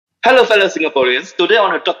Hello fellow Singaporeans, today I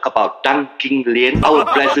want to talk about Tan Kin Lian, our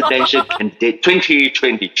presidential candidate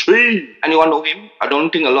 2023. Anyone know him? I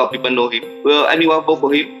don't think a lot of people know him. Will anyone vote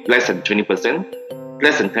for him? Less than 20%?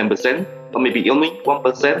 Less than 10%? Or maybe only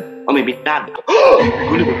 1%? Or maybe none?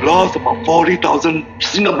 We're going to lost about 40,000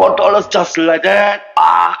 Singapore dollars just like that.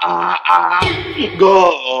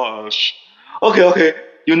 Gosh. Okay.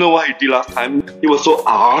 You know what he did last time? He was so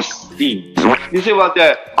arsy. You see what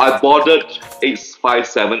that? I boarded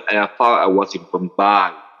 857 and I found I was in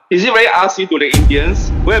Mumbai. Is he very arsy to the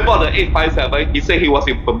Indians? When I bought the 857, he said he was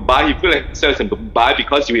in Mumbai. He feel like himself in Mumbai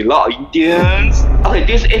because he with a lot of Indians. Okay,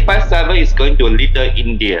 this 857 is going to Little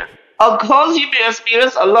India. Of course, he will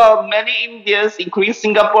experience many Indians, including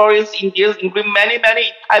Singaporeans, Indians, including many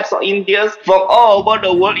types of Indians from all over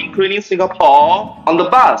the world, including Singapore. On the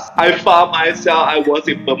bus, I found myself, I was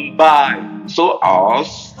in Mumbai. So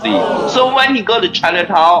awesome. So when he go to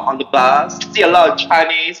Chinatown on the bus, see a lot of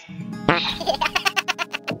Chinese.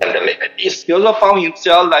 He also found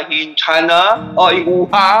himself like in China or in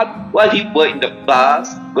Wuhan while he was in the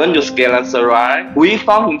bus going to Serai. We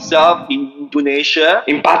found himself in Indonesia,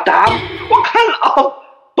 in Batam. What kind of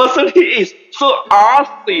person he is? So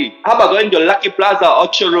artsy. How about going to Lucky Plaza,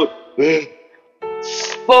 Orchard Road?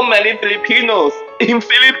 So many Filipinos in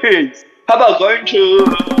Philippines. How about going to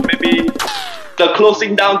maybe the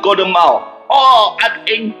closing down Golden Mall? Oh, I'm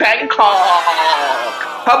in Bangkok.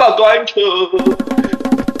 How about going to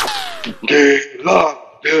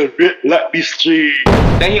the red light district?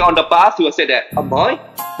 Then he on the bus, he will say that, oh boy,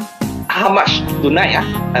 how much tonight?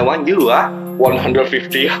 I want you,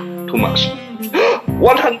 150, too much.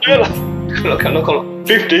 100, cannot.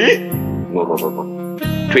 50? No.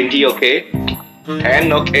 20, okay?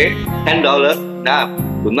 10, okay? $10. Now,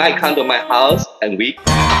 tonight come to my house and we.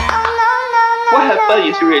 What happened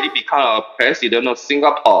is he really become a president of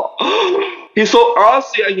Singapore. He's so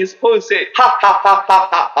arsy and he's supposed to say,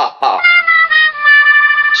 ha.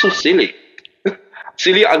 So silly.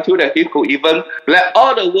 Silly until that he could even let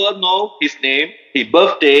all the world know his name, his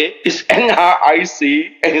birthday, his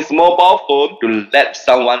NRIC, and his mobile phone to let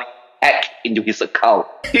someone hack into his account.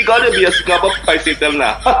 He gonna be a Singapore president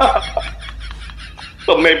now.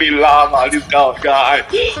 So maybe Lama, this kind of guy.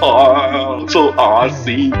 Oh, so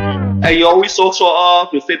arsy. And he always so show off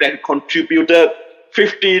to say that he contributed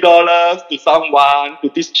 $50 to someone, to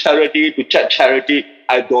this charity, to that charity.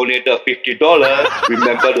 I donated $50.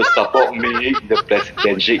 Remember to support me in the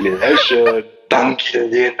presidential election. Tan Kin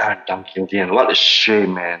Lian, what a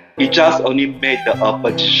shame, man. He just only made the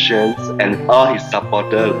oppositions and all his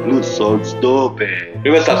supporters look so stupid.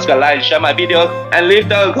 Remember, subscribe, like, share my videos, and leave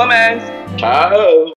the comments. Ciao.